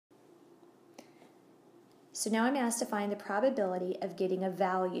So now I'm asked to find the probability of getting a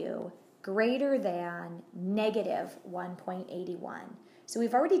value greater than negative 1.81. So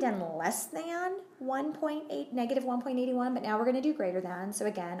we've already done less than negative 1.81, but now we're going to do greater than. So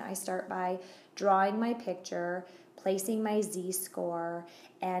again, I start by drawing my picture, placing my z-score,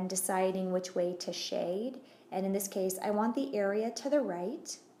 and deciding which way to shade. And in this case, I want the area to the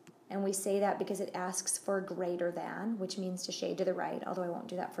right. And we say that because it asks for greater than, which means to shade to the right, although I won't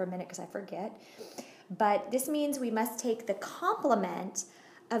do that for a minute because I forget. But this means we must take the complement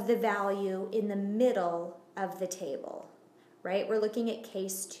of the value in the middle of the table, right? We're looking at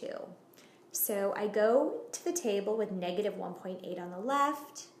case 2. So I go to the table with negative 1.8 on the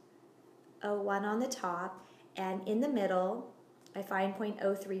left, 0.1 on the top, and in the middle, I find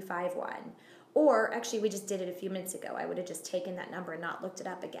 0.0351. Or actually, we just did it a few minutes ago. I would have just taken that number and not looked it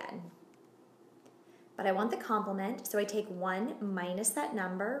up again. But I want the complement, so I take 1 minus that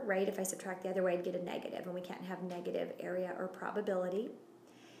number, right? If I subtract the other way, I'd get a negative, and we can't have negative area or probability.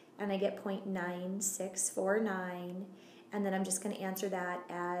 And I get 0.9649, and then I'm just going to answer that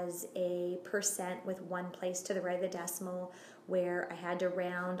as a percent with 1 place to the right of the decimal, where I had to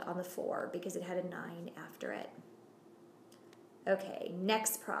round on the 4 because it had a 9 after it. Okay,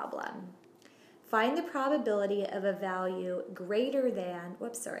 next problem. Find the probability of a value greater than,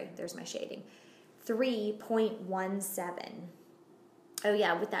 whoops, sorry, there's my shading, 3.17. Oh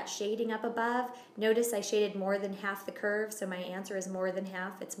yeah, with that shading up above, notice I shaded more than half the curve, so my answer is more than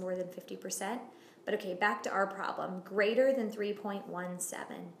half, it's more than 50%. But okay, back to our problem, greater than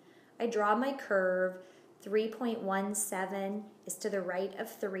 3.17. I draw my curve, 3.17 is to the right of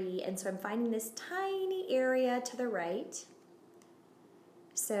 3, and so I'm finding this tiny area to the right.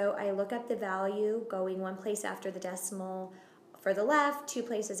 So I look up the value, going 1 place after the decimal for the left, 2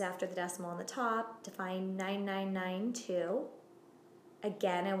 places after the decimal on the top to find 9992.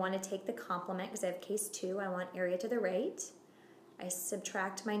 Again, I want to take the complement because I have case 2. I want area to the right. I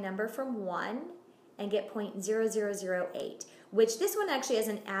subtract my number from 1 and get 0.0008, which this one actually has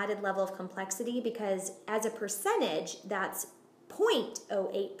an added level of complexity because as a percentage, that's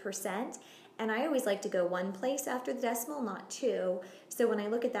 0.08%. And I always like to go 1 place after the decimal, not 2. So when I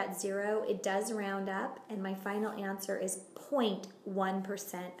look at that 0, it does round up, and my final answer is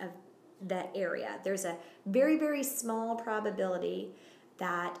 0.1% of the area. There's a very, very small probability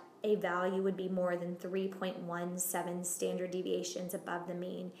that a value would be more than 3.17 standard deviations above the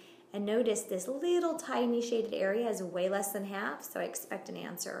mean. And notice this little tiny shaded area is way less than half, so I expect an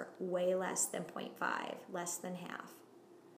answer way less than 0.5, less than half.